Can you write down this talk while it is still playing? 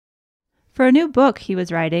For a new book he was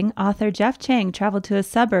writing, author Jeff Chang traveled to a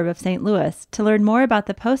suburb of St. Louis to learn more about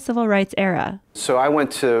the post-civil rights era. So I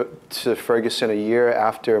went to Ferguson a year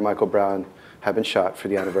after Michael Brown had been shot for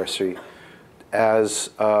the anniversary as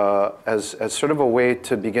sort of a way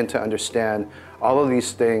to begin to understand all of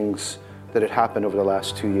these things that had happened over the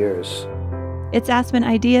last 2 years. It's Aspen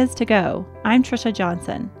Ideas to Go. I'm Trisha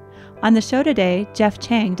Johnson. On the show today, Jeff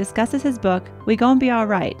Chang discusses his book, Gon Be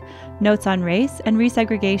Alright, Notes on Race and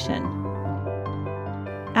Resegregation.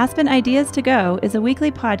 Aspen Ideas to Go is a weekly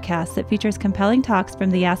podcast that features compelling talks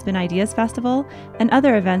from the Aspen Ideas Festival and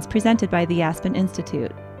other events presented by the Aspen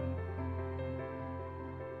Institute.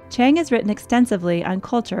 Chang has written extensively on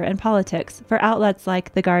culture and politics for outlets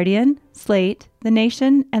like The Guardian, Slate, The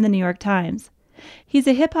Nation, and The New York Times. He's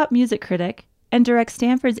a hip-hop music critic and directs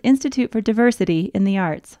Stanford's Institute for Diversity in the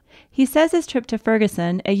Arts. He says his trip to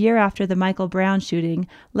Ferguson a year after the Michael Brown shooting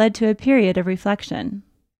led to a period of reflection.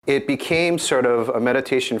 It became sort of a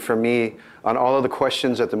meditation for me on all of the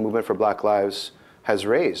questions that the movement for Black Lives has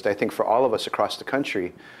raised, I think for all of us across the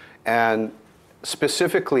country, and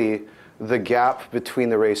specifically the gap between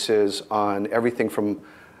the races on everything from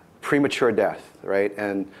premature death, right,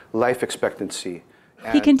 and life expectancy.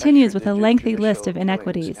 He continues with a lengthy list of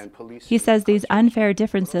inequities. He says these unfair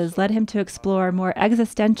differences led him to explore more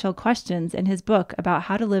existential questions in his book about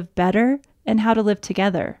how to live better and how to live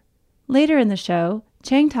together. Later in the show,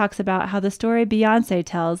 Chang talks about how the story Beyoncé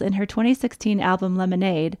tells in her 2016 album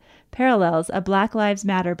Lemonade parallels a Black Lives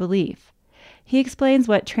Matter belief. He explains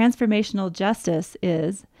what transformational justice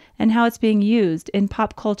is and how it's being used in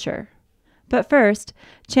pop culture. But first,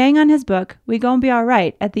 Chang on his book, Gon Be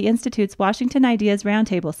Alright, at the Institute's Washington Ideas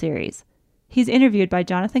Roundtable series. He's interviewed by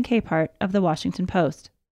Jonathan Capehart of The Washington Post.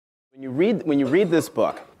 When you read this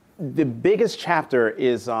book, the biggest chapter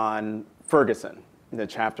is on Ferguson, the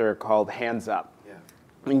chapter called Hands Up. Yeah.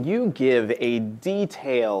 When you give a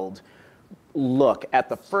detailed look at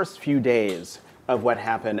the first few days of what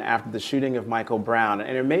happened after the shooting of Michael Brown,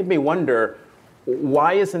 and it made me wonder,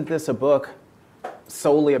 why isn't this a book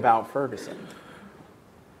solely about Ferguson?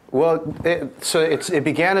 Well, it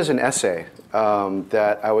began as an essay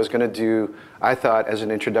that I was going to do, I thought, as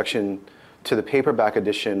an introduction to the paperback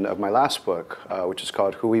edition of my last book, which is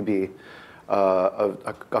called Who We Be,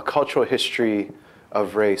 a cultural history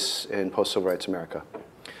of race in post-civil rights America.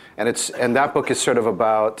 And that book is sort of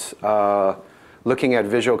about looking at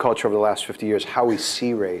visual culture over the last 50 years, how we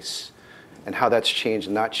see race, and how that's changed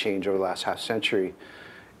and not changed over the last half century.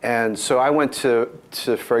 And so I went to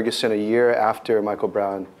Ferguson a year after Michael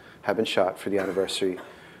Brown had been shot for the anniversary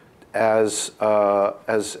as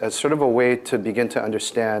sort of a way to begin to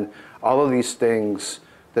understand all of these things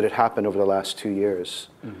that had happened over the last 2 years.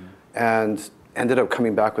 Mm-hmm. And ended up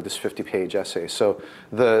coming back with this 50-page essay. So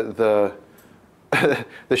the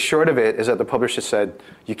short of it is that the publisher said,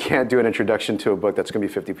 you can't do an introduction to a book that's going to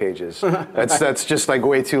be 50 pages. That's just like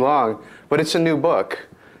way too long. But it's a new book.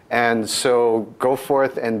 And so go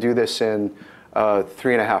forth and do this in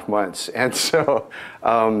 3.5 months. And so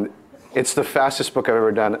it's the fastest book I've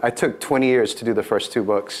ever done. I took 20 years to do the first 2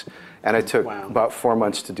 books, and I took about 4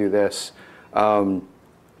 months to do this.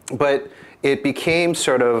 But it became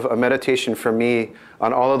sort of a meditation for me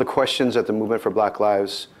on all of the questions that the movement for Black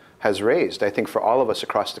Lives has raised, I think for all of us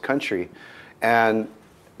across the country. And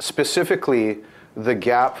specifically the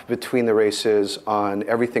gap between the races on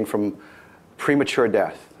everything from premature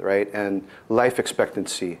death, right, and life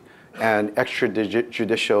expectancy, and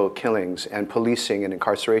extrajudicial killings, and policing and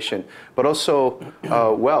incarceration, but also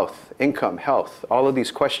wealth, income, health, all of these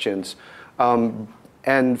questions,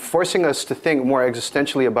 and forcing us to think more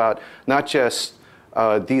existentially about not just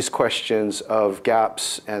these questions of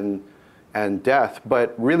gaps and death,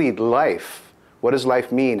 but really life. What does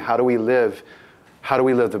life mean? How do we live? How do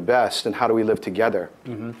we live the best, and how do we live together?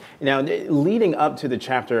 Mm-hmm. Now, leading up to the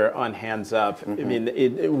chapter on Hands Up, mm-hmm. I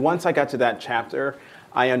mean, once I got to that chapter,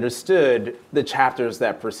 I understood the chapters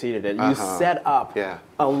that preceded it. You set up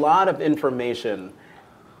a lot of information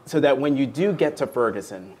so that when you do get to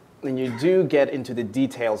Ferguson, and you do get into the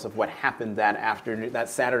details of what happened that afternoon, that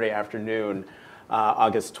Saturday afternoon,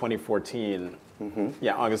 August 2014,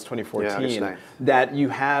 August 2014, that you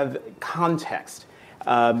have context.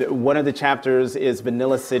 One of the chapters is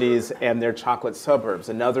Vanilla Cities and their chocolate suburbs.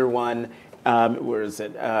 Another one,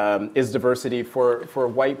 is diversity for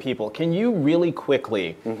white people. Can you really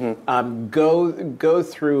quickly go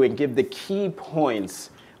through and give the key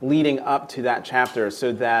points leading up to that chapter,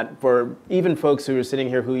 so that for even folks who are sitting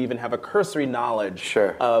here who even have a cursory knowledge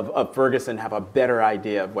of Ferguson have a better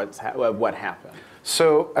idea of what happened?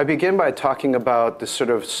 So I begin by talking about this sort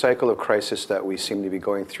of cycle of crisis that we seem to be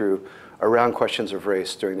going through around questions of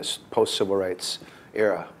race during this post-civil rights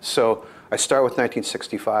era. So I start with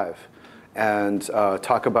 1965 and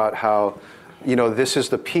talk about how, this is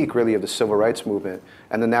the peak really of the civil rights movement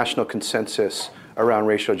and the national consensus around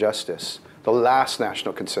racial justice. The last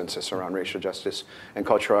national consensus around racial justice and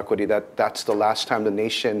cultural equity, that's the last time the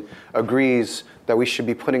nation agrees that we should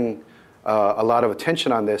be putting a lot of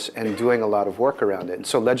attention on this and doing a lot of work around it. And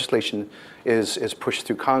so legislation is pushed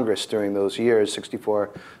through Congress during those years,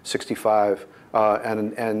 64, 65,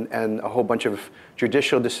 and a whole bunch of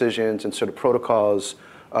judicial decisions and sort of protocols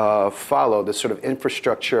follow this sort of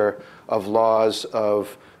infrastructure of laws,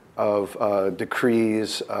 of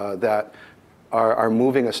decrees that are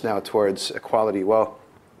moving us now towards equality. Well,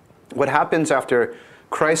 what happens after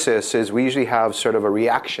crisis is we usually have sort of a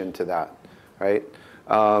reaction to that, right?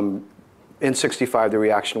 In 65, the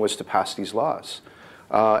reaction was to pass these laws.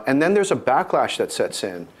 And then there's a backlash that sets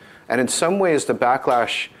in. And in some ways, the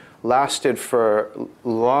backlash lasted for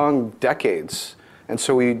long decades. And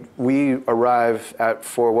so we arrive at,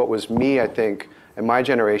 for what was me, I think, and my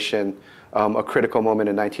generation, a critical moment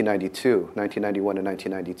in 1991 and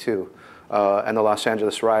 1992. And the Los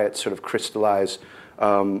Angeles riots sort of crystallized,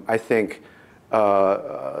 I think,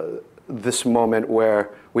 this moment where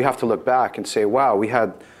we have to look back and say, wow, we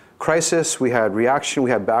had crisis, we had reaction,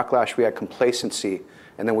 we had backlash, we had complacency,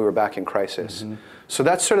 and then we were back in crisis. Mm-hmm. So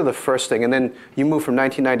that's sort of the first thing. And then you move from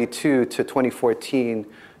 1992 to 2014,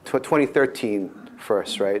 to 2013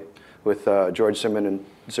 first, right? With George Zimmerman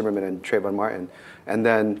and Trayvon Martin. And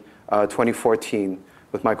then 2014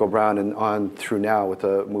 with Michael Brown, and on through now with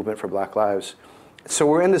the Movement for Black Lives. So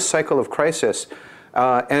we're in this cycle of crisis.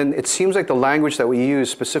 And it seems like the language that we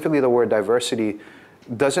use, specifically the word diversity,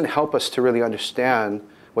 doesn't help us to really understand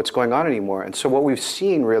what's going on anymore. And so what we've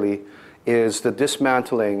seen really is the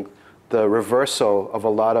dismantling, the reversal of a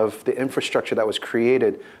lot of the infrastructure that was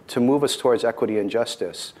created to move us towards equity and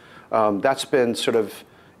justice. That's been sort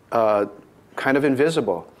of kind of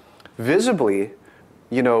invisible. Visibly,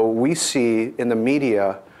 we see in the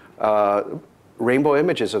media rainbow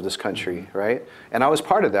images of this country, right? And I was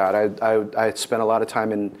part of that. I spent a lot of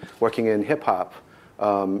time working in hip hop,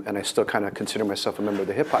 and I still kind of consider myself a member of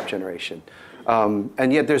the hip hop generation.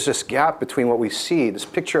 And yet there's this gap between what we see, this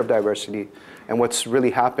picture of diversity, and what's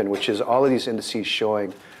really happened, which is all of these indices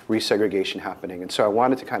showing resegregation happening. And so I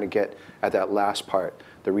wanted to kind of get at that last part,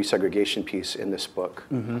 the resegregation piece in this book.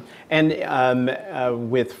 Mm-hmm. And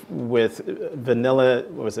with Vanilla,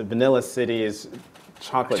 what was it, Vanilla City's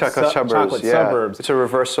chocolate suburbs. It's a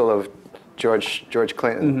reversal of George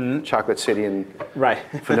Clinton, mm-hmm. Chocolate City and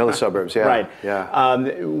Vanilla Suburbs. Yeah. Right. Yeah.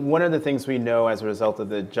 One of the things we know as a result of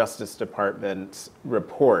the Justice Department's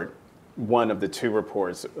report, one of the two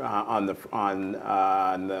reports on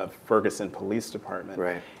the Ferguson Police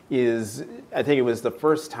Department, is I think it was the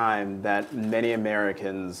first time that many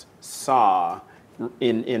Americans saw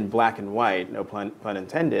in black and white, no pun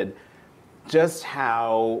intended, just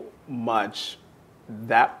how much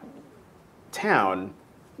that town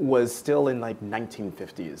was still in like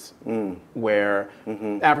 1950s, where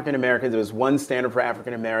African Americans, there was one standard for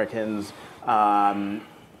African Americans and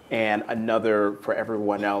another for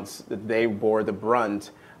everyone else. They bore the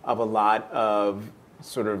brunt of a lot of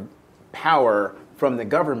sort of power from the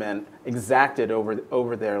government exacted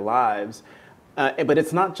over their lives. But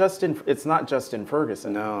it's not just in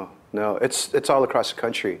Ferguson. No, it's all across the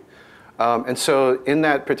country. And so in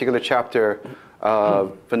that particular chapter,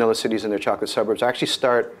 Vanilla Cities and their chocolate suburbs, I actually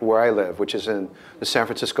start where I live, which is in the San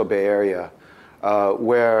Francisco Bay Area,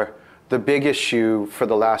 where the big issue for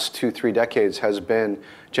the last 2-3 decades has been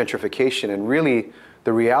gentrification. And really,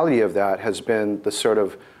 the reality of that has been the sort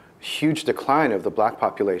of huge decline of the black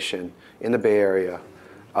population in the Bay Area.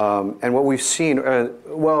 And what we've seen,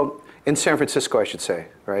 in San Francisco, I should say,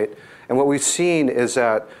 right? And what we've seen is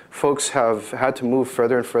that folks have had to move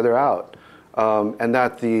further and further out, and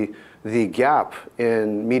that the gap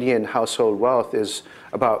in median household wealth is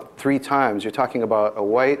about 3 times. You're talking about a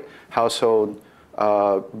white household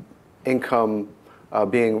income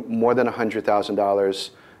being more than $100,000,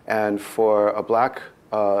 and for a black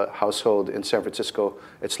household in San Francisco,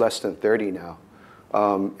 it's less than 30 now.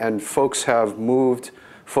 And folks have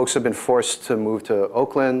been forced to move to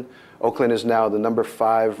Oakland. Oakland is now the number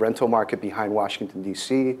 5 rental market behind Washington,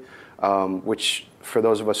 D.C., which for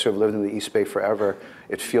those of us who have lived in the East Bay forever,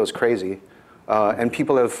 it feels crazy. And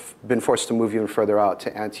people have been forced to move even further out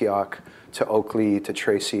to Antioch, to Oakley, to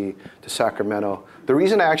Tracy, to Sacramento. The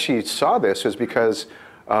reason I actually saw this was because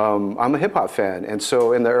I'm a hip hop fan. And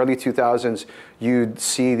so in the early 2000s, you'd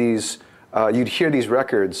see these you'd hear these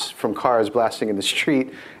records from cars blasting in the street,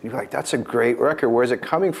 and you'd be like, that's a great record, where's it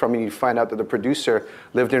coming from? And you'd find out that the producer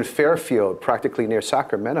lived in Fairfield, practically near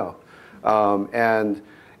Sacramento.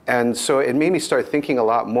 And so it made me start thinking a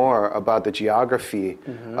lot more about the geography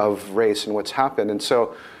of race and what's happened. And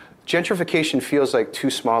so gentrification feels like too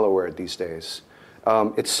small a word these days.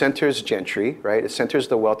 It centers gentry, right? It centers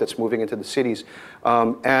the wealth that's moving into the cities,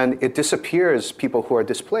 and it disappears people who are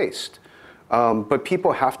displaced. But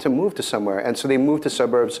people have to move to somewhere, and so they move to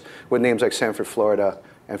suburbs with names like Sanford, Florida,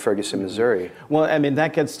 and Ferguson, Missouri. Well, I mean,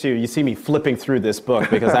 that gets to, you see me flipping through this book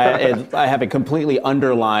because I have it completely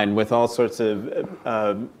underlined with all sorts of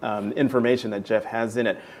information that Jeff has in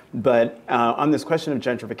it. But on this question of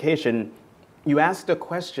gentrification, you asked a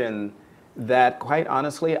question that, quite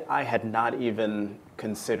honestly, I had not even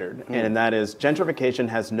considered. And that is, gentrification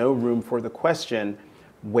has no room for the question,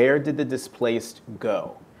 where did the displaced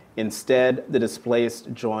go? Instead, the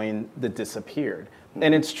displaced join the disappeared.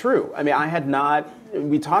 And it's true. I mean, I had not,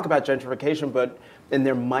 we talk about gentrification, and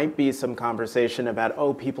there might be some conversation about,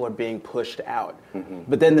 oh, people are being pushed out.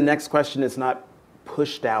 But then the next question is not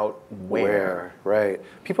pushed out where? Right.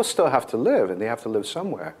 People still have to live, and they have to live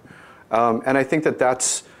somewhere. And I think that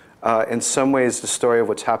that's, in some ways, the story of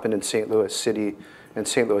what's happened in St. Louis City and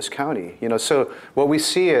St. Louis County. You know, so what we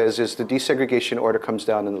see is the desegregation order comes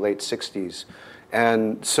down in the late 60s.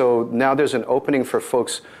 And so now there's an opening for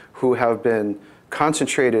folks who have been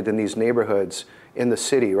concentrated in these neighborhoods in the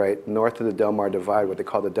city, right, north of the Del Mar Divide, what they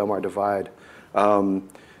call the Del Mar Divide,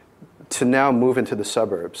 to now move into the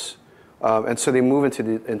suburbs. And so they move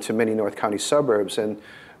into many North County suburbs. And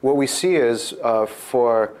what we see is,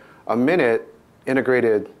 for a minute,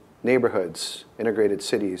 integrated neighborhoods, integrated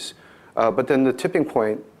cities. But then the tipping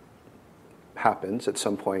point happens at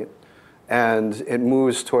some point, and it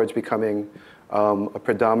moves towards becoming a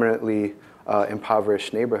predominantly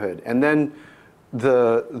impoverished neighborhood. And then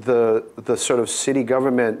the sort of city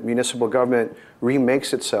government, municipal government,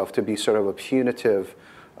 remakes itself to be sort of a punitive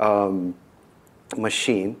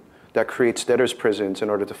machine that creates debtors' prisons in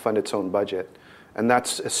order to fund its own budget. And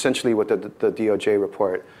that's essentially what the DOJ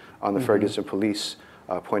report on the Ferguson police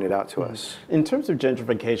pointed out to us. In terms of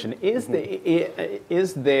gentrification,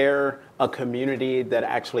 is there a community that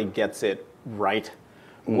actually gets it right?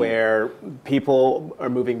 Where people are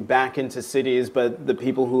moving back into cities, but the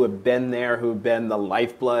people who have been there, who've been the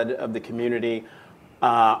lifeblood of the community,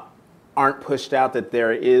 aren't pushed out, that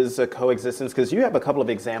there is a coexistence? Because you have a couple of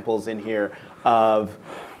examples in here of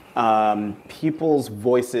people's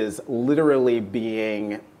voices literally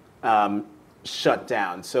being shut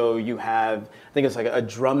down. So you have, I think it's like a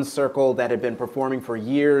drum circle that had been performing for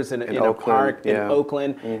years in a park in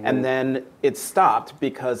Oakland, and then it stopped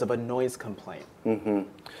because of a noise complaint.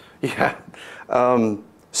 Yeah.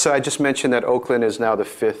 So I just mentioned that Oakland is now the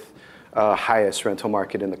 5th highest rental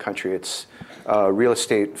market in the country. It's real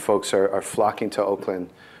estate folks are flocking to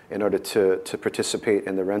Oakland in order to participate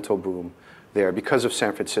in the rental boom there because of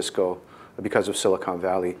San Francisco, because of Silicon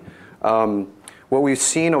Valley. What we've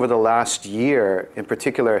seen over the last year in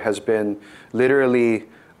particular has been literally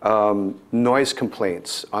noise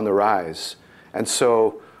complaints on the rise. And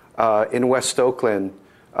so in West Oakland,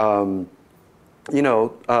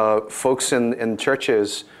 folks in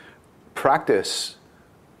churches practice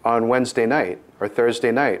on Wednesday night or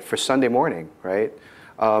Thursday night for Sunday morning, right?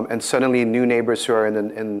 And suddenly new neighbors who are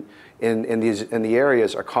in the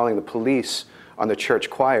areas are calling the police on the church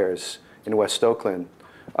choirs in West Oakland.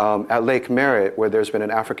 At Lake Merritt, where there's been an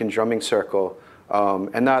African drumming circle,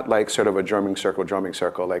 and not like sort of a drumming circle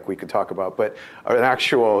like we could talk about, but an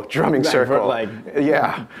actual drumming circle.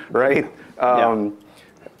 Yeah, right?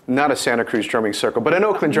 Not a Santa Cruz drumming circle, but an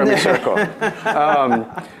Oakland drumming circle.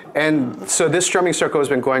 And so this drumming circle has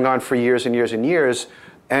been going on for years and years and years,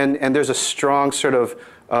 and there's a strong sort of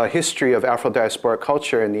history of Afro-diasporic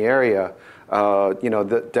culture in the area. Down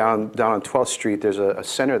on 12th Street, there's a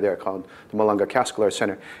center there called the Malunga Cascalar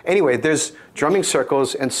Center. Anyway, there's drumming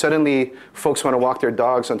circles, and suddenly folks want to walk their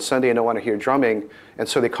dogs on Sunday and don't want to hear drumming, and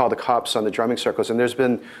so they call the cops on the drumming circles. And there's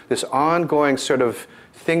been this ongoing sort of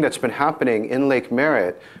thing that's been happening in Lake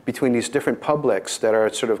Merritt between these different publics that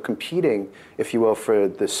are sort of competing, if you will, for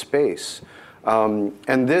this space.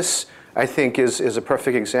 And this, I think, is a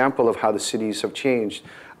perfect example of how the cities have changed.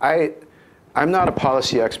 I'm not a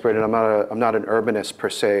policy expert, and I'm not an urbanist per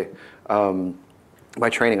se. By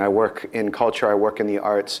training, I work in culture, I work in the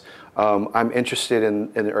arts. I'm interested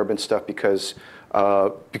in urban stuff because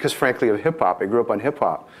frankly of hip hop. I grew up on hip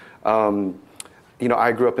hop.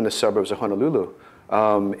 I grew up in the suburbs of Honolulu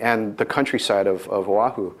and the countryside of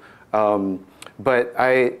Oahu. But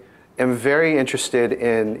am very interested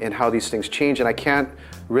in how these things change, and I can't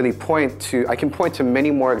really I can point to many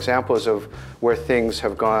more examples of where things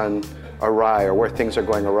have gone awry or where things are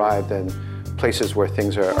going awry than places where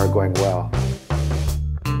things are going well.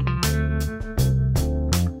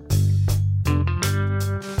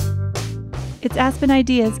 It's Aspen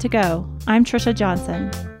Ideas to Go. I'm Trisha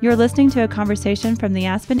Johnson. You're listening to a conversation from the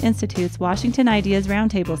Aspen Institute's Washington Ideas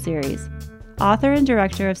Roundtable series. Author and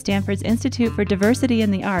director of Stanford's Institute for Diversity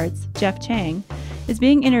in the Arts, Jeff Chang, is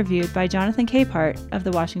being interviewed by Jonathan Capehart of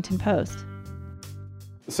The Washington Post.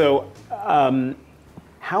 So,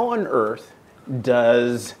 how on earth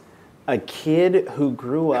does a kid who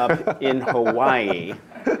grew up in Hawaii,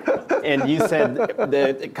 and you said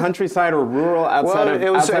the countryside or rural outside of it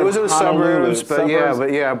was in the suburbs, but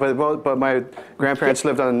suburbs. but my grandparents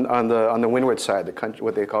lived on the windward side,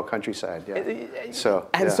 what they call countryside. Yeah.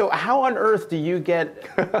 So how on earth do you get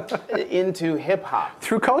into hip hop?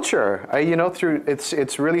 Through culture.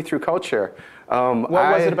 It's really through culture. What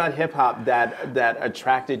was it about hip hop that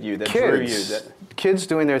attracted you, that drew you? Kids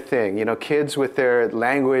doing their thing, kids with their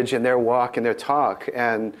language and their walk and their talk,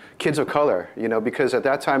 and kids of color, because at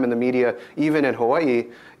that time in the media, even in Hawaii,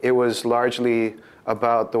 it was largely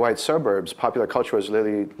about the white suburbs. Popular culture was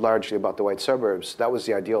really largely about the white suburbs. That was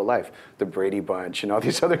the ideal life. The Brady Bunch and all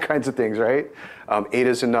these other kinds of things, right? Eight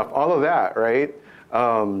is enough, all of that, right?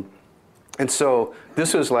 And so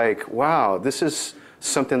this was like, wow, this is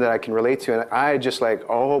something that I can relate to. And I, just like a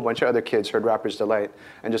whole bunch of other kids, heard Rapper's Delight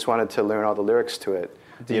and just wanted to learn all the lyrics to it,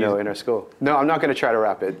 in our school. No, I'm not going to try to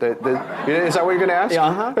rap it. Is that what you're going to ask? Yeah,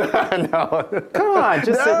 uh-huh. No. Come on,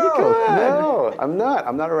 just say you could. No, I'm not.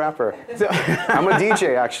 I'm not a rapper. I'm a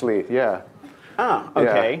DJ, actually, yeah. Oh,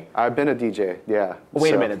 okay. Yeah, I've been a DJ, yeah.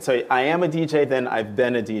 Wait a minute. So I am a DJ, then I've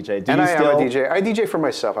been a DJ. I am a DJ. I DJ for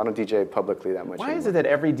myself. I don't DJ publicly that much Why anymore. is it that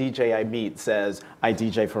every DJ I meet says, I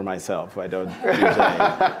DJ for myself, I don't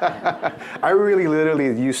DJ? I really literally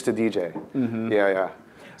used to DJ. Mm-hmm. Yeah.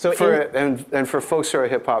 So and for folks who are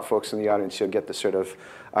hip-hop folks in the audience, you'll get the sort of,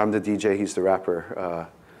 I'm the DJ, he's the rapper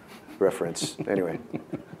reference. Anyway.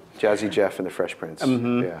 Jazzy Jeff and the Fresh Prince.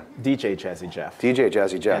 Mm-hmm. Yeah. DJ Jazzy Jeff. DJ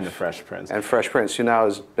Jazzy Jeff. And the Fresh Prince. And Fresh Prince, who now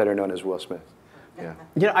is better known as Will Smith.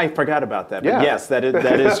 Yeah. I forgot about that. But yes, that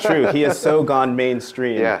is true. He has so gone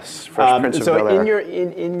mainstream. Yes, Fresh Prince of Bel-Air. So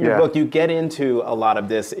in your book, you get into a lot of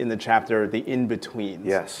this in the chapter, the in-betweens.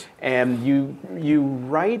 Yes. And you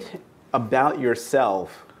write about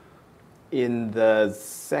yourself in the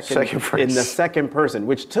second person,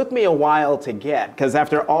 which took me a while to get, because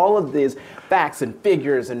after all of these facts and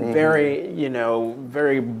figures and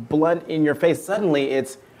very blunt in your face, suddenly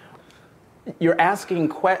you're asking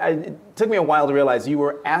it took me a while to realize you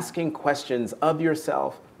were asking questions of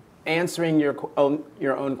yourself, answering your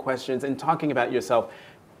own questions, and talking about yourself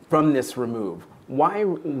from this remove. Why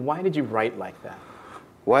did you write like that?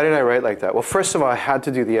 Why did I write like that? Well, first of all, I had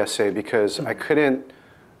to do the essay because I couldn't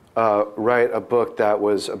write a book that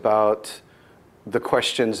was about the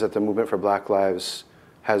questions that the movement for Black Lives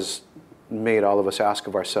has made all of us ask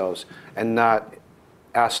of ourselves, and not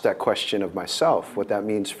ask that question of myself, what that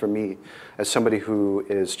means for me as somebody who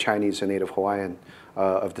is Chinese and Native Hawaiian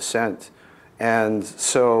of descent. And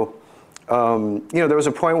so, there was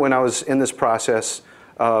a point when I was in this process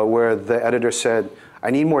where the editor said, I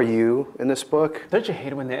need more you in this book. Don't you hate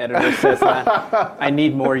it when the editor says that? I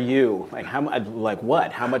need more you. Like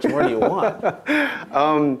what? How much more do you want?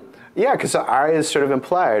 Yeah, because I is sort of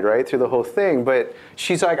implied, right, through the whole thing. But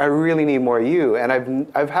she's like, I really need more you. And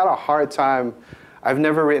I've had a hard time. I've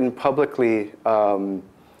never written publicly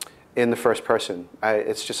in the first person.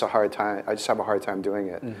 It's just a hard time. I just have a hard time doing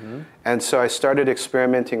it. Mm-hmm. And so I started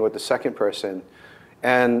experimenting with the second person.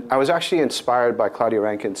 And I was actually inspired by Claudia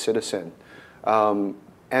Rankine's Citizen.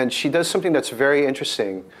 And she does something that's very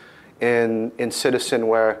interesting in Citizen,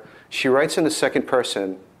 where she writes in the second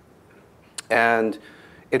person, and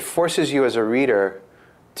it forces you as a reader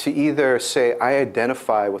to either say, I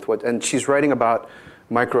identify with what, and she's writing about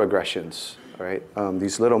microaggressions, right?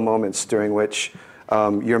 These little moments during which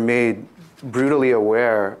you're made brutally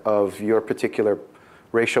aware of your particular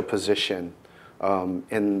racial position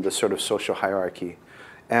in the sort of social hierarchy.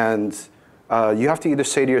 And you have to either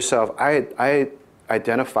say to yourself, I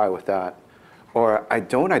identify with that, or I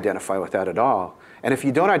don't identify with that at all. And if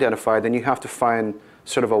you don't identify, then you have to find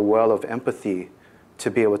sort of a well of empathy to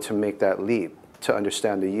be able to make that leap, to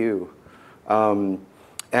understand the you.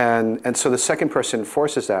 And so the second person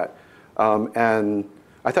forces that. And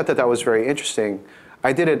I thought that was very interesting.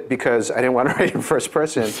 I did it because I didn't want to write in first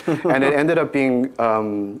person, and it ended up being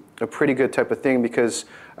a pretty good type of thing because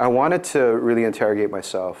I wanted to really interrogate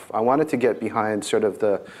myself. I wanted to get behind sort of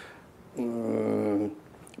the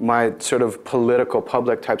my sort of political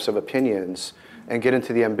public types of opinions and get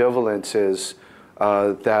into the ambivalences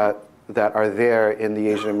that are there in the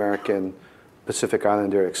Asian American Pacific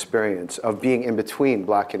Islander experience of being in between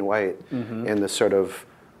black and white in the sort of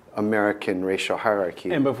American racial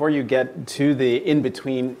hierarchy. And before you get to the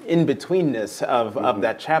in-betweenness of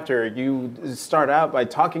that chapter, you start out by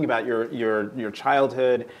talking about your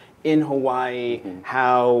childhood in Hawaii,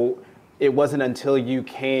 how it wasn't until you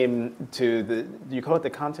came to do you call it the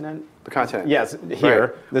continent? The continent. Yes,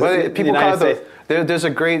 here. Right. Well, people call it there's a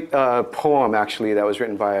great poem, actually, that was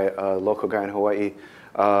written by a local guy in Hawaii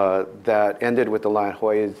that ended with the line,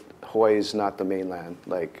 Hawaii's not the mainland.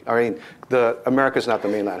 Like, I mean, America's not the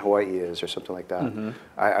mainland, Hawaii is, or something like that.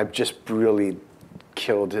 I just really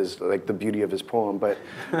killed the beauty of his poem. But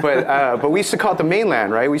we used to call it the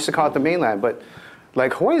mainland, right? We used to call it the mainland, but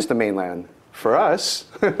like Hawaii's the mainland for us.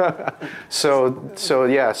 So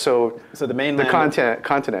the mainland, the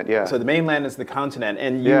continent, yeah. So the mainland is the continent,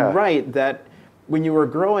 and you're right that when you were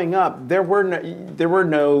growing up, there were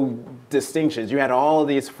no distinctions. You had all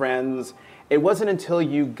these friends. It wasn't until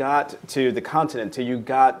you got to the continent, till you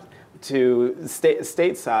got to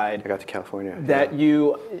stateside, I got to California, that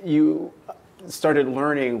you started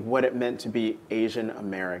learning what it meant to be Asian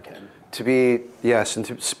American. To be, yes, and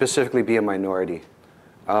to specifically be a minority.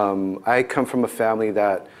 I come from a family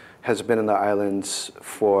that has been in the islands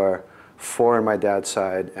for 4 on my dad's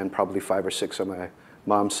side and probably 5 or 6 on my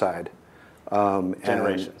mom's side.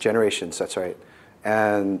 Generations, that's right.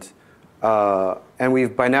 And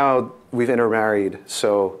by now we've intermarried.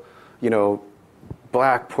 So,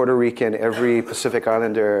 Black, Puerto Rican, every Pacific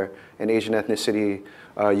Islander and Asian ethnicity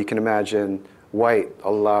you can imagine, white,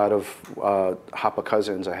 a lot of Hapa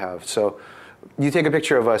cousins I have. So you take a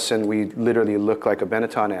picture of us and we literally look like a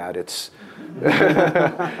Benetton ad. It's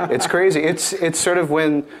it's crazy. It's sort of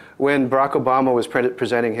when Barack Obama was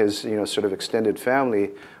presenting his sort of extended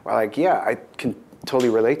family, we're like, yeah, I can totally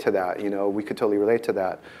relate to that. We could totally relate to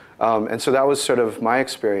that. And so that was sort of my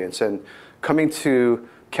experience. And coming to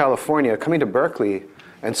California, coming to Berkeley,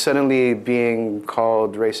 and suddenly being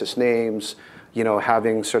called racist names,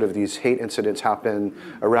 having sort of these hate incidents happen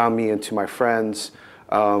around me and to my friends.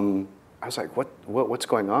 I was like, what's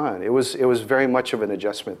going on? It was very much of an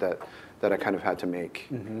adjustment that I kind of had to make.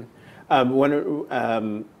 I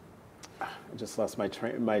just lost my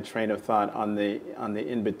train of thought on the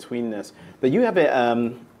in-betweenness. But you have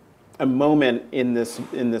a moment in this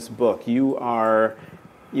book. You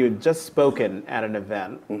had just spoken at an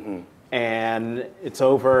event, and it's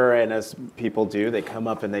over. And as people do, they come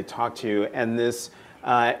up and they talk to you. And this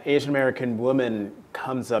Asian American woman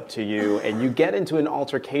comes up to you, and you get into an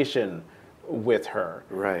altercation with her.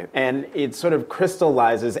 Right. And it sort of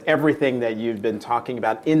crystallizes everything that you've been talking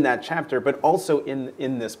about in that chapter, but also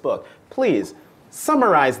in this book. Please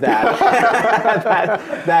summarize that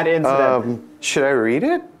that incident. Should I read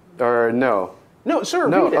it or no? No, sure,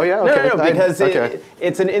 no. read it. Oh yeah, okay. No, because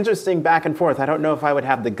it's an interesting back and forth. I don't know if I would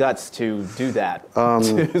have the guts to do that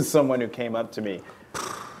to someone who came up to me.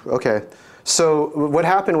 Okay. So what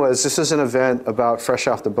happened was, this is an event about Fresh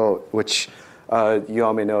Off the Boat, which you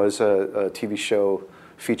all may know is a TV show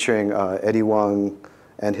featuring Eddie Wong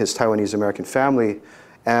and his Taiwanese American family.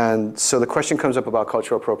 And so the question comes up about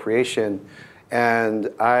cultural appropriation, and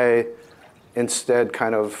I instead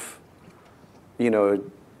kind of,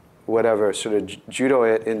 sort of judo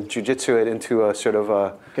it and jujitsu it into a sort of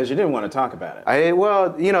a... Because you didn't want to talk about it.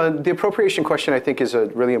 The appropriation question I think is a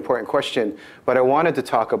really important question, but I wanted to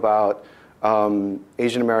talk about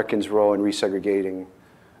Asian Americans' role in resegregating,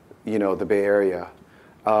 the Bay Area.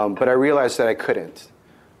 But I realized that I couldn't,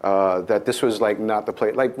 that this was not the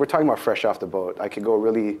place. We're talking about Fresh Off the Boat. I could go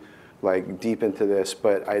really deep into this,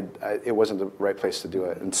 but it wasn't the right place to do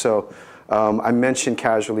it. And so I mentioned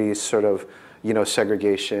casually sort of,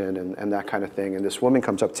 segregation and that kind of thing. And this woman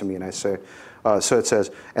comes up to me and I say, so it says,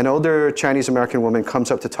 an older Chinese American woman comes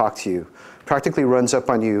up to talk to you, practically runs up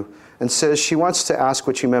on you and says she wants to ask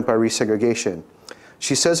what you meant by resegregation.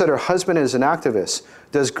 She says that her husband is an activist,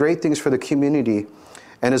 does great things for the community,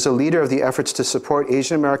 and is a leader of the efforts to support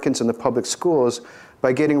Asian Americans in the public schools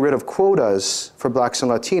by getting rid of quotas for blacks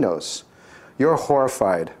and Latinos. You're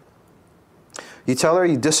horrified. You tell her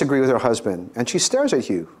you disagree with her husband, and she stares at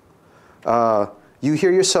you. You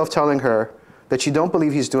hear yourself telling her that you don't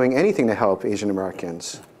believe he's doing anything to help Asian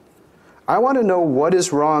Americans. I want to know what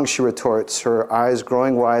is wrong, she retorts, her eyes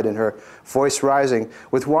growing wide and her voice rising,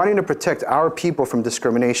 with wanting to protect our people from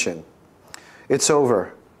discrimination. It's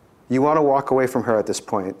over. You want to walk away from her at this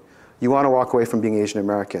point. You want to walk away from being Asian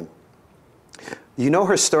American. You know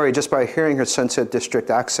her story just by hearing her Sunset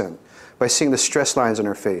District accent, by seeing the stress lines on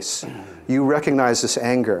her face. You recognize this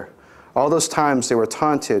anger. All those times they were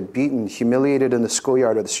taunted, beaten, humiliated in the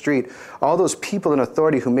schoolyard or the street. All those people in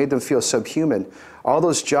authority who made them feel subhuman. All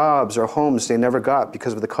those jobs or homes they never got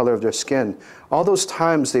because of the color of their skin. All those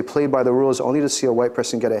times they played by the rules only to see a white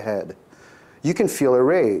person get ahead. You can feel a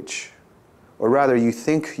rage. Or rather, you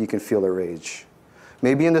think you can feel a rage.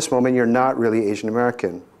 Maybe in this moment you're not really Asian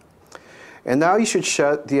American. And now you should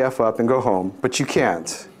shut the F up and go home, but you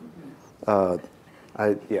can't. I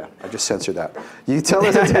just censored that. You tell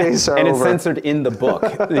us the days are and it's over. censored in the book.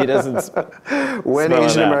 He doesn't. When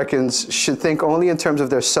Asian Americans should think only in terms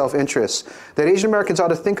of their self-interest. That Asian Americans ought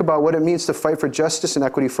to think about what it means to fight for justice and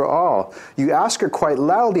equity for all. You ask her quite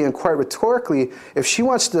loudly and quite rhetorically if she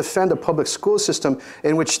wants to defend a public school system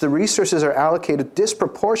in which the resources are allocated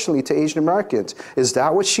disproportionately to Asian Americans. Is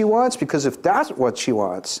that what she wants? Because if that's what she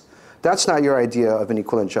wants, that's not your idea of an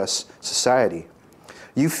equal and just society.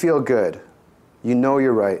 You feel good. You know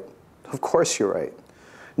you're right. Of course you're right.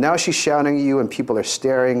 Now she's shouting at you and people are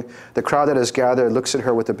staring. The crowd that has gathered looks at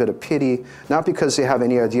her with a bit of pity, not because they have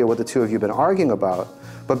any idea what the two of you have been arguing about,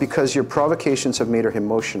 but because your provocations have made her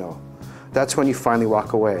emotional. That's when you finally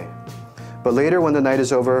walk away. But later when the night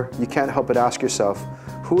is over, you can't help but ask yourself,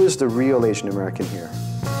 who is the real Asian American here?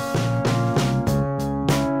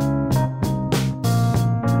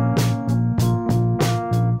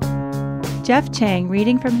 Jeff Chang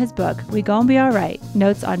reading from his book, Gon Be Alright,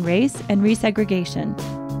 Notes on Race and Resegregation.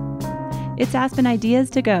 It's Aspen Ideas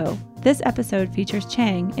to Go. This episode features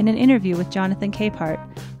Chang in an interview with Jonathan Capehart,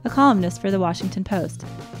 a columnist for The Washington Post.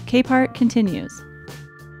 Capehart continues.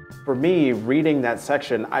 For me, reading that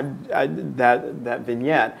section, that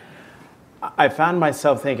vignette, I found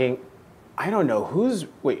myself thinking, I don't know, who's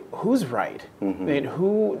right?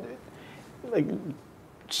 Mm-hmm. I mean,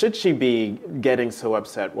 should she be getting so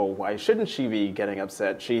upset? Well, why shouldn't she be getting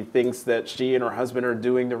upset? She thinks that she and her husband are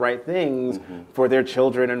doing the right things for their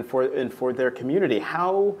children and for their community.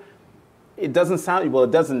 How it doesn't sound well.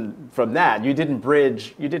 It doesn't. From that, you didn't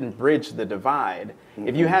bridge the divide. Mm-hmm.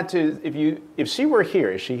 If you had to, if she were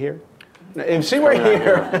here, is she here? If she were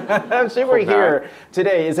here, if she were here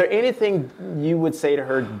today, is there anything you would say to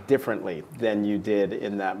her differently than you did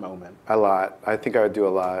in that moment? A lot. I think I would do a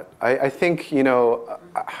lot. I think, I know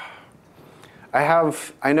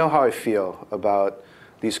how I feel about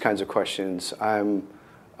these kinds of questions. I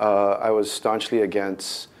was staunchly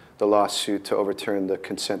against the lawsuit to overturn the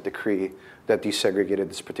consent decree that desegregated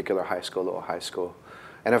this particular high school, Lowell High School.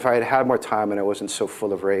 And if I had had more time and I wasn't so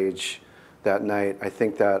full of rage that night, I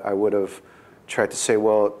think that I would have tried to say,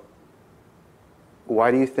 well, why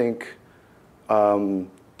do you think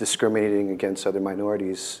discriminating against other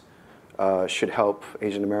minorities should help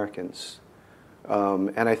Asian Americans?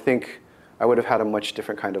 And I think I would have had a much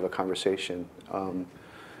different kind of a conversation. And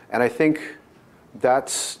I think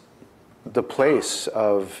that's the place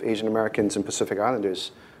of Asian Americans and Pacific Islanders,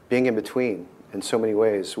 being in between in so many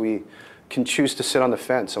ways. We can choose to sit on the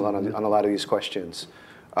fence on a lot of these questions.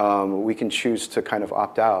 We can choose to kind of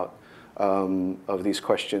opt out of these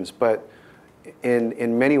questions, but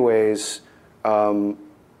in many ways, that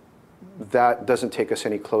doesn't take us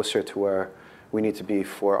any closer to where we need to be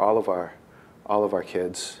for all of our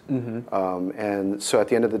kids. Mm-hmm. And so, at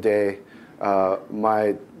the end of the day,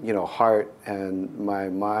 my heart and my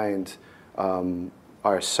mind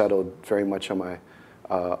are settled very much on my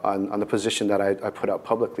on the position that I put out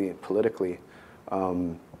publicly and politically.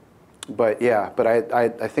 But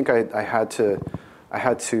I think I had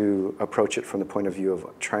to approach it from the point of view of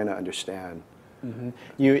trying to understand.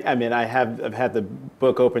 Mm-hmm. I've had the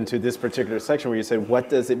book open to this particular section where you said, what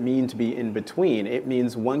does it mean to be in between? It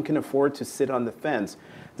means one can afford to sit on the fence,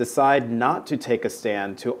 decide not to take a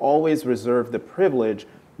stand, to always reserve the privilege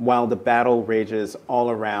while the battle rages all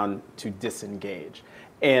around to disengage.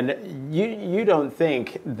 And you don't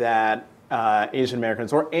think that Asian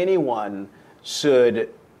Americans or anyone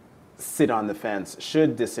should sit on the fence,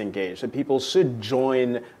 should disengage, that people should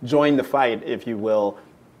join the fight, if you will,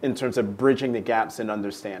 in terms of bridging the gaps in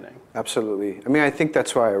understanding. Absolutely. I mean, I think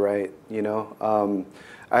that's why I write,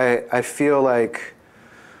 I feel like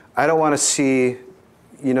I don't want to see,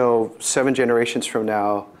 7 generations from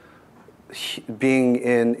now being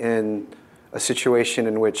in a situation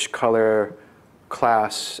in which color,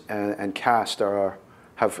 class, and caste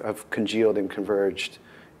have congealed and converged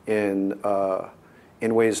in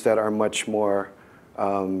ways that are much more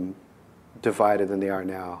divided than they are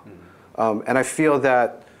now. Mm-hmm. And I feel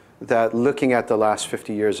that looking at the last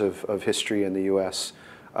 50 years of history in the U.S.,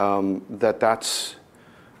 that's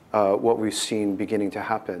what we've seen beginning to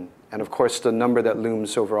happen. And of course, the number that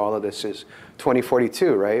looms over all of this is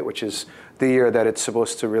 2042, right? Which is the year that it's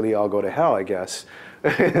supposed to really all go to hell, I guess.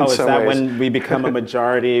 Is that when we become a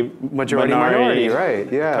minority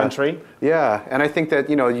right? Yeah. Country? Yeah, and I think that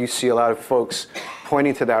you see a lot of folks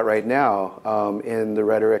pointing to that right now in the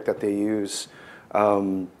rhetoric that they use,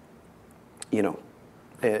 to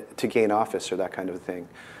gain office or that kind of thing,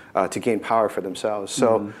 to gain power for themselves.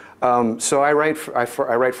 So, so I write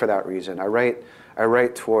for that reason. I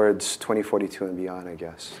write towards 2042 and beyond, I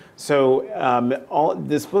guess. So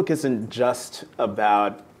this book isn't just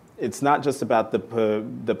about. It's not just about the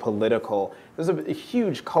political. There's a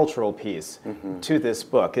huge cultural piece to this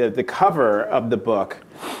book. The cover of the book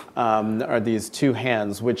are these two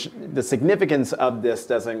hands, which the significance of this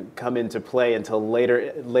doesn't come into play until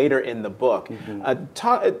later in the book.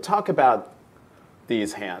 Talk about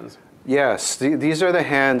these hands. Yes, these are the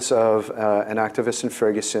hands of an activist in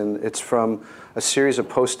Ferguson. It's from a series of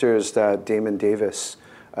posters that Damon Davis,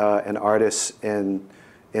 an artist in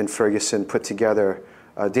Ferguson, put together.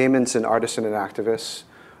 Damon's an artist and an activist.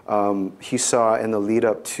 He saw in the lead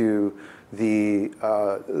up to the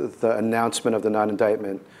announcement of the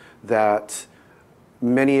non-indictment that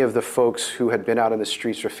many of the folks who had been out in the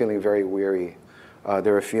streets were feeling very weary.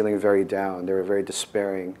 They were feeling very down. They were very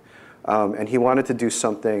despairing. And he wanted to do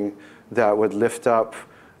something that would lift up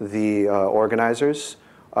the organizers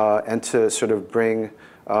and to sort of bring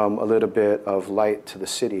a little bit of light to the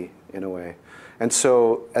city in a way. And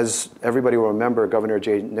so, as everybody will remember, Governor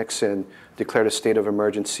Jay Nixon declared a state of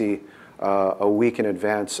emergency a week in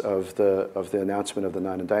advance of the announcement of the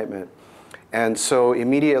non-indictment. And so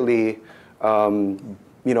immediately, plyboards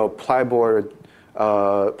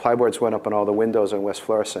went up on all the windows on West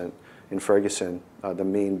Florissant in Ferguson, the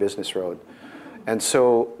main business road. And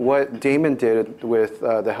so what Damon did with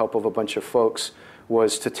the help of a bunch of folks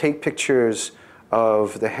was to take pictures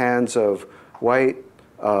of the hands of white,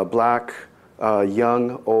 black,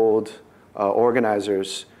 young, old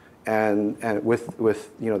organizers, and with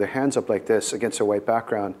their hands up like this against a white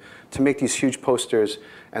background to make these huge posters.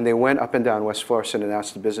 And they went up and down West Florissant and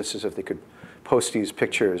asked the businesses if they could post these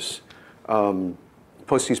pictures,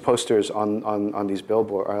 post these posters on these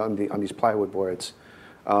on these plywood boards,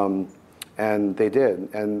 and they did.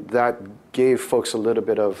 And that gave folks a little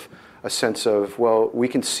bit of a sense of, well, we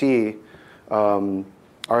can see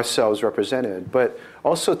ourselves represented. But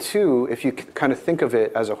also, too, if you kind of think of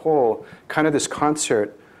it as a whole, kind of this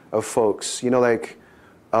concert of folks,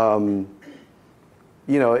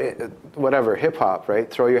 whatever, hip hop, right?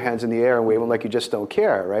 Throw your hands in the air and wave them like you just don't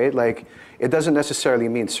care, right? Like, it doesn't necessarily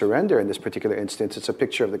mean surrender in this particular instance. It's a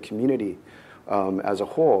picture of the community as a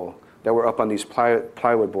whole that were up on these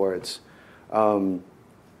plywood boards.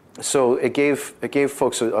 So it gave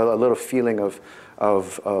folks a little feeling of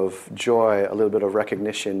joy, a little bit of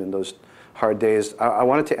recognition in those hard days. I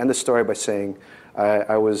wanted to end the story by saying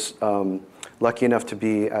I was lucky enough to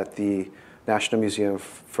be at the National Museum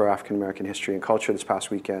for African American History and Culture this past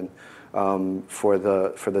weekend for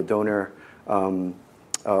the donor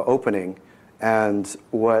opening. And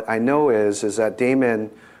what I know is that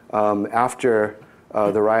Damon, after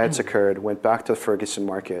the riots occurred, went back to Ferguson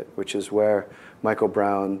Market, which is where Michael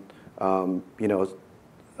Brown,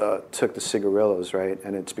 took the cigarillos, right?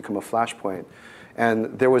 And it's become a flashpoint.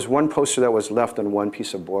 And there was one poster that was left on one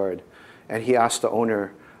piece of board, and he asked the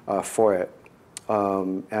owner for it.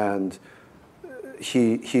 And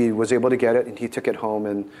he was able to get it, and he took it home,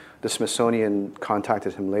 and the Smithsonian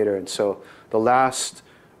contacted him later. And so the last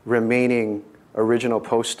remaining original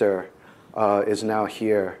poster is now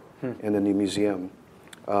here in the new museum.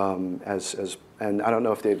 And I don't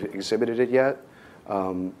know if they've exhibited it yet,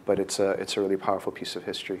 but it's a really powerful piece of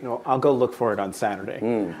history. No, I'll go look for it on Saturday.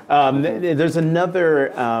 There's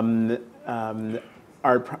another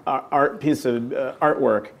art piece of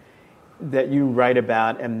artwork that you write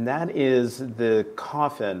about, and that is the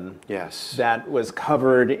coffin. Yes. That was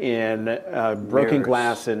covered in broken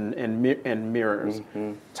glass and mirrors.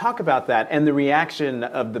 Talk about that and the reaction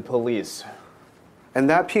of the police. And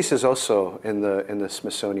that piece is also in the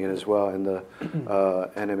Smithsonian as well, in the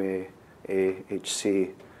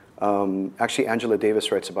NMAHC. Actually, Angela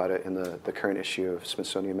Davis writes about it in the current issue of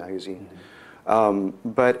Smithsonian Magazine.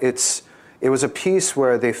 But it was a piece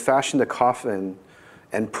where they fashioned a coffin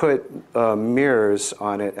and put mirrors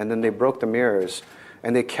on it, and then they broke the mirrors,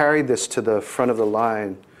 and they carried this to the front of the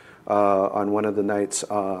line on one of the nights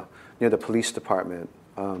near the police department.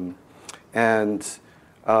 And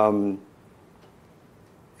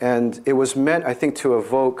it was meant, I think, to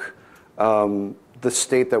evoke the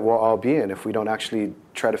state that we'll all be in if we don't actually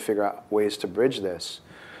try to figure out ways to bridge this.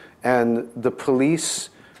 And the police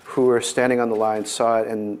who were standing on the line saw it,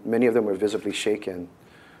 and many of them were visibly shaken.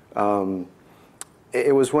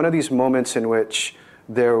 It was one of these moments in which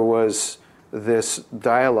there was this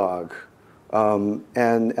dialogue,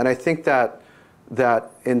 and I think that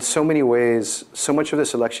in so many ways, so much of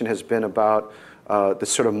this election has been about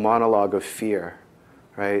this sort of monologue of fear,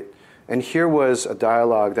 right? And here was a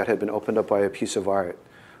dialogue that had been opened up by a piece of art,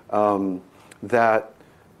 that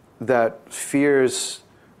fears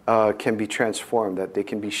can be transformed, that they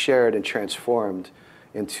can be shared and transformed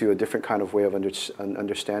into a different kind of way of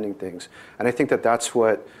understanding things. And I think that that's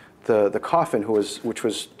what the coffin, which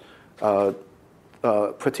was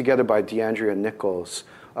put together by DeAndrea Nichols,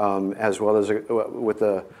 as well as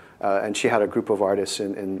and she had a group of artists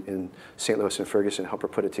in St. Louis and Ferguson help her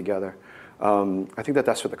put it together. I think that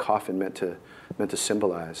that's what the coffin meant to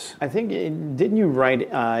symbolize. I think, didn't you write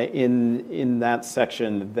in that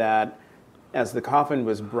section that as the coffin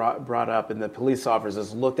was brought up and the police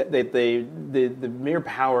officers looked at the mere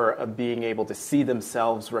power of being able to see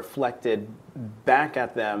themselves reflected back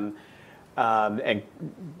at them, and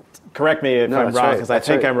correct me if I'm wrong, because I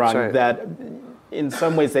think I'm wrong, that in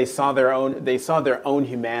some ways they saw their own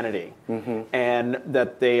humanity, and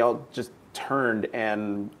that they all just turned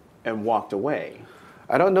and walked away.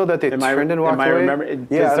 I don't know that they turned and walked away.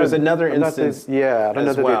 Yeah, there's another instance. I don't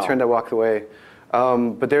know that they turned and walked away.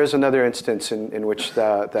 But there's another instance in which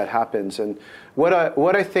that happens. And what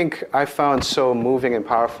I think I found so moving and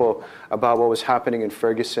powerful about what was happening in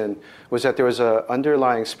Ferguson was that there was an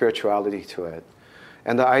underlying spirituality to it.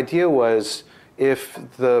 And the idea was, if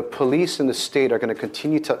the police and the state are going to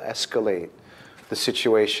continue to escalate the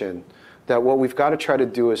situation, that what we've got to try to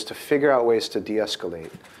do is to figure out ways to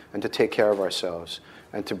de-escalate and to take care of ourselves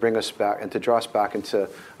and to bring us back and to draw us back into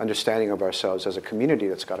understanding of ourselves as a community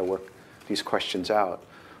that's got to work these questions out.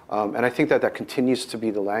 And I think that continues to be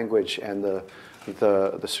the language and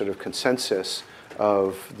the sort of consensus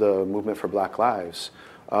of the movement for Black Lives,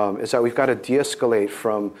 is that we've got to de-escalate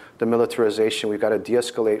from the militarization, we've got to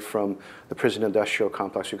de-escalate from the prison industrial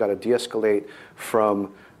complex, we've got to de-escalate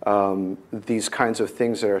from these kinds of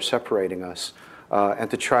things that are separating us, and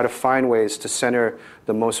to try to find ways to center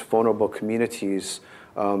the most vulnerable communities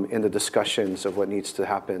in the discussions of what needs to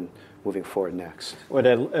happen moving forward next.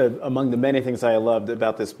 Among the many things I loved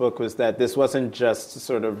about this book was that this wasn't just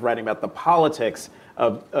sort of writing about the politics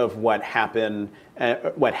of what happened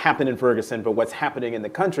in Ferguson, but what's happening in the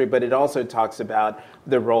country, but it also talks about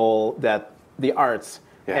the role that the arts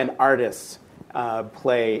and artists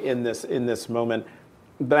play in this moment.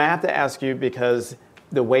 But I have to ask you, because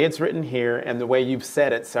the way it's written here and the way you've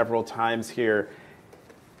said it several times here,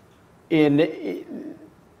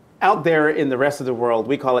 out there in the rest of the world,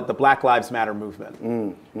 we call it the Black Lives Matter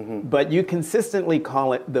movement. But you consistently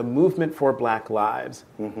call it the movement for Black Lives.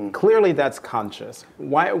 Clearly that's conscious.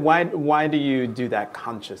 Why do you do that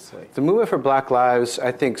consciously? The movement for Black Lives,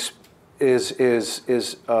 I think, is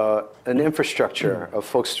an infrastructure of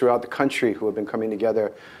folks throughout the country who have been coming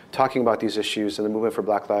together, talking about these issues. And the movement for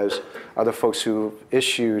Black Lives are the folks who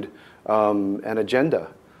issued an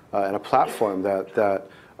agenda and a platform that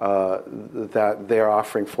they are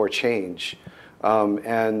offering for change.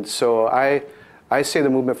 And so I say the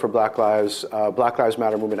movement for Black Lives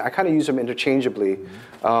Matter movement, I kind of use them interchangeably.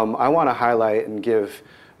 I want to highlight and give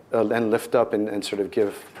and lift up and sort of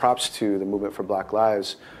give props to the movement for Black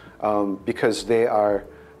Lives, because they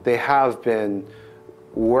have been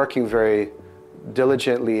working very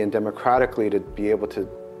diligently and democratically to be able to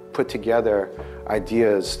put together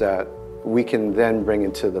ideas that we can then bring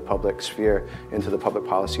into the public sphere, into the public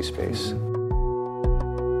policy space.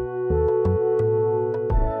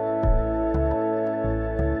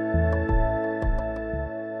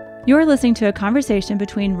 You're listening to a conversation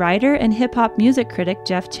between writer and hip-hop music critic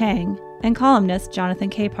Jeff Chang and columnist Jonathan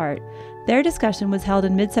Capehart. Their discussion was held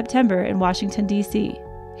in mid-September in Washington, D.C.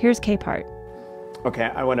 Here's Capehart.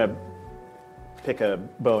 Okay, I want to pick a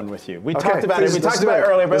bone with you. We talked about it. We talked about it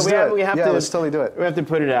earlier, but we have to. Let's totally do it. We have to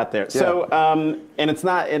put it out there. Yeah. So, and it's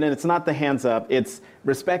not the hands up. It's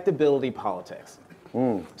respectability politics.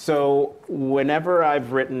 So, whenever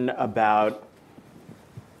I've written about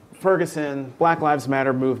Ferguson, Black Lives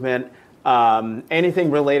Matter movement, anything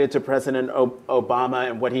related to President Obama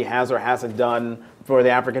and what he has or hasn't done for the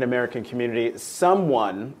African American community,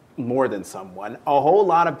 someone, more than someone, a whole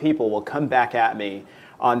lot of people will come back at me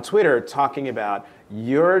on Twitter talking about,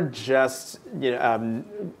 you're just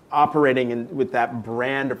operating with that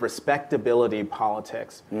brand of respectability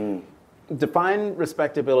politics. Define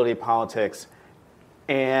respectability politics,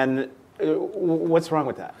 and what's wrong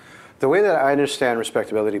with that? The way that I understand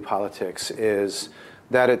respectability politics is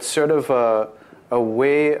that it's sort of a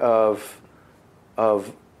way of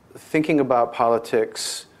thinking about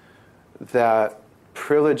politics that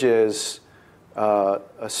privileges a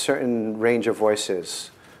certain range of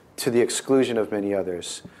voices to the exclusion of many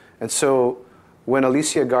others. And so when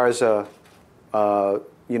Alicia Garza,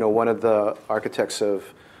 one of the architects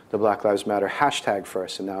of the Black Lives Matter hashtag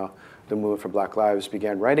first, and now the Movement for Black Lives,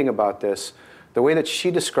 began writing about this, the way that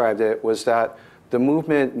she described it was that the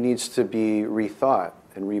movement needs to be rethought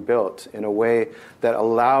and rebuilt in a way that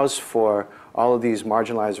allows for all of these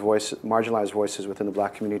marginalized voices within the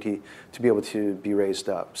Black community to be able to be raised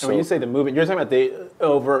up. So when you say the movement, you're talking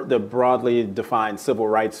about the broadly defined civil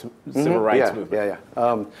rights movement.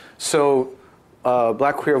 So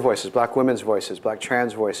Black queer voices, Black women's voices, Black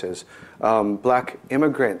trans voices, Black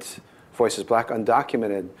immigrant voices, Black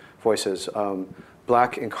undocumented voices,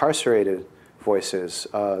 Black incarcerated voices.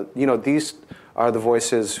 These are the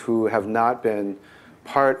voices who have not been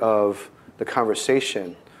part of the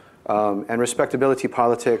conversation. And respectability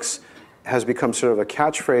politics has become sort of a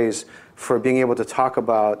catchphrase for being able to talk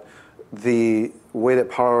about the way that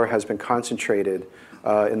power has been concentrated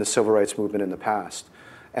in the civil rights movement in the past.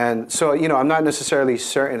 And so, I'm not necessarily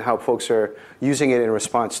certain how folks are using it in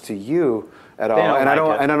response to you at all. And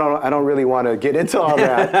I don't really want to get into all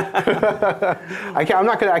that.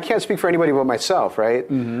 I can't speak for anybody but myself, right?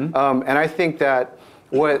 Mm-hmm. And I think that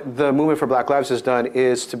what the Movement for Black Lives has done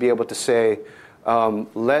is to be able to say,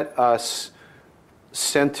 let us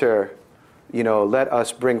center, let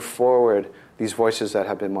us bring forward these voices that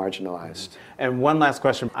have been marginalized. And one last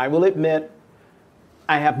question. I will admit,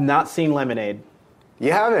 I have not seen Lemonade.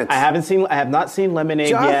 You haven't? I have not seen Lemonade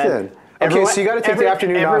Jonathan. yet. Okay, so you got to take the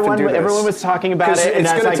afternoon off and do this. Everyone was talking about it.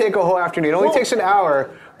 It's going to take a whole afternoon. It only takes an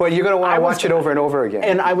hour, but you're going to want to watch it over and over again.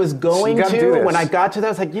 And I was going to, when I got to that, I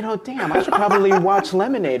was like, damn, I should probably watch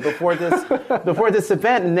Lemonade before this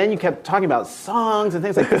event. And then you kept talking about songs and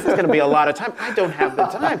things like, this is going to be a lot of time. I don't have the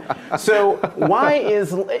time. So why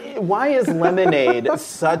is Lemonade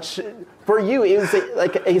such, for you, it was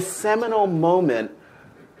like a seminal moment,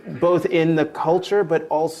 both in the culture, but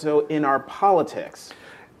also in our politics?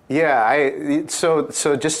 Yeah, so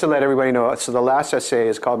just to let everybody know, so the last essay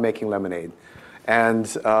is called Making Lemonade. And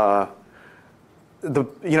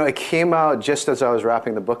it came out just as I was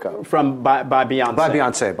wrapping the book up. By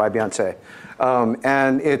Beyoncé. By Beyoncé.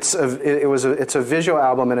 And it's a visual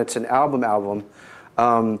album, and it's an album.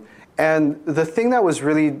 And the thing that was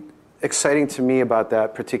really exciting to me about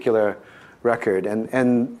that particular record,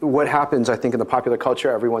 and what happens, I think, in the popular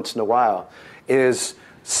culture every once in a while, is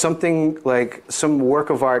something like some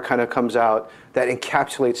work of art kind of comes out that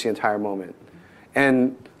encapsulates the entire moment.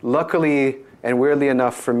 And luckily, and weirdly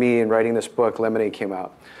enough for me, in writing this book, Lemonade came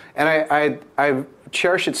out. And I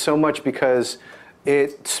cherish it so much because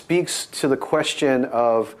it speaks to the question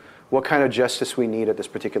of what kind of justice we need at this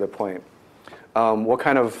particular point. What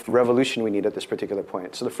kind of revolution we need at this particular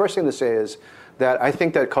point. So the first thing to say is that I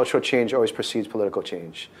think that cultural change always precedes political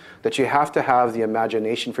change. That you have to have the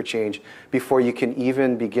imagination for change before you can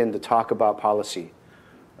even begin to talk about policy.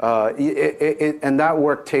 And that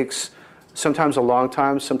work takes sometimes a long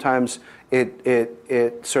time. Sometimes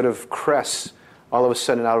it sort of crests all of a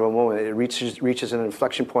sudden out of a moment. It reaches an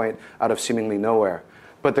inflection point out of seemingly nowhere.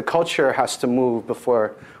 But the culture has to move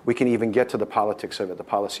before we can even get to the politics of it, the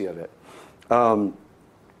policy of it. And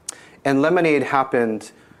Lemonade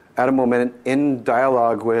happened at a moment in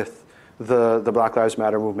dialogue with the Black Lives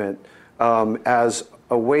Matter movement as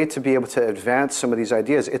a way to be able to advance some of these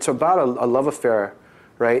ideas. It's about a love affair,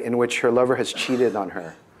 right, in which her lover has cheated on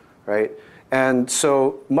her, right? And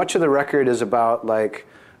so much of the record is about like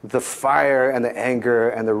the fire and the anger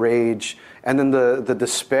and the rage, and then the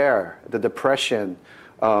despair, the depression,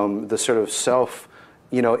 the sort of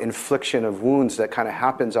infliction of wounds that kind of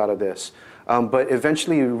happens out of this. But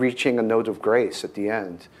eventually reaching a note of grace at the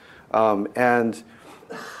end. And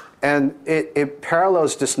it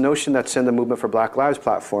parallels this notion that's in the Movement for Black Lives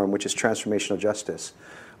platform, which is transformational justice,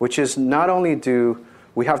 which is not only do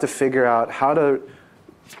we have to figure out how to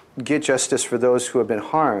get justice for those who have been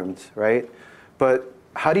harmed, right? But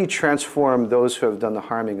how do you transform those who have done the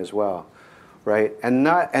harming as well, right?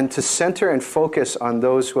 And to center and focus on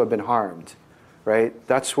those who have been harmed, right?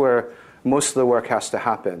 That's where most of the work has to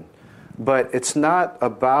happen. But it's not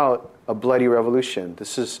about a bloody revolution.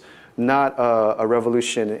 This is not a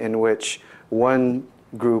revolution in which one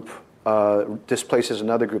group displaces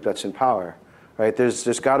another group that's in power, right?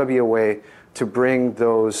 There's got to be a way to bring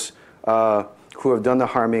those who have done the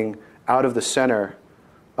harming out of the center,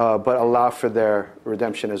 but allow for their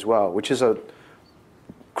redemption as well, which is a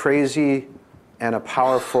crazy and a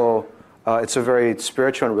powerful, it's a very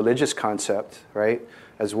spiritual and religious concept, right,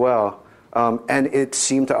 as well. And it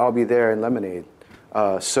seemed to all be there in Lemonade.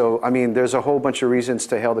 So, I mean, there's a whole bunch of reasons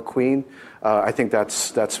to hail the Queen. I think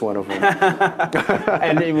that's one of them.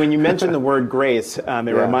 And when you mentioned the word grace, it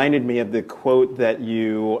reminded me of the quote that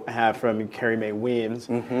you have from Carrie Mae Weems,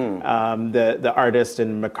 the artist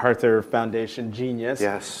and MacArthur Foundation genius.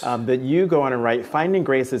 Yes. That you go on and write, finding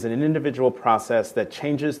grace is an individual process that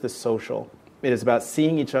changes the social. It is about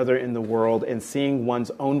seeing each other in the world and seeing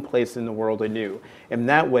one's own place in the world anew. In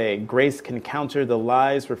that way, grace can counter the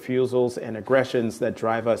lies, refusals, and aggressions that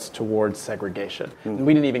drive us towards segregation. And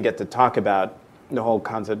we didn't even get to talk about the whole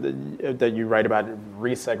concept that you write about,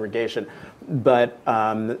 resegregation. But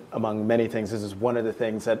among many things, this is one of the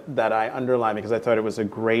things that I underline because I thought it was a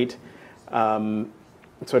great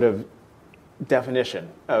sort of definition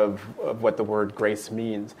of what the word grace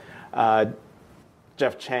means.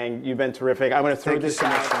 Jeff Chang, you've been terrific. I want to throw this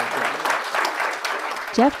out.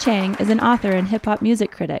 Jeff Chang is an author and hip-hop music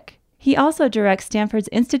critic. He also directs Stanford's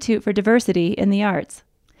Institute for Diversity in the Arts.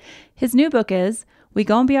 His new book is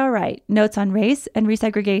Gon Be Alright, Notes on Race and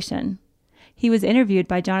Resegregation. He was interviewed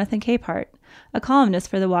by Jonathan Capehart, a columnist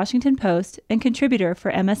for The Washington Post and contributor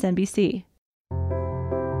for MSNBC.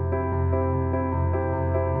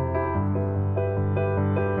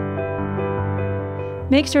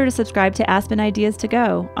 Make sure to subscribe to Aspen Ideas to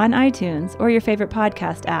Go on iTunes or your favorite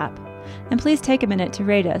podcast app. And please take a minute to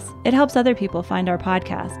rate us. It helps other people find our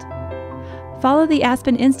podcast. Follow the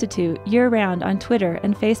Aspen Institute year-round on Twitter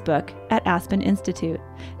and Facebook at Aspen Institute.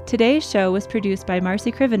 Today's show was produced by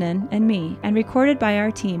Marcy Krivonen and me and recorded by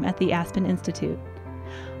our team at the Aspen Institute.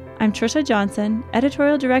 I'm Trisha Johnson,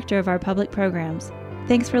 editorial director of our public programs.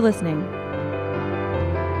 Thanks for listening.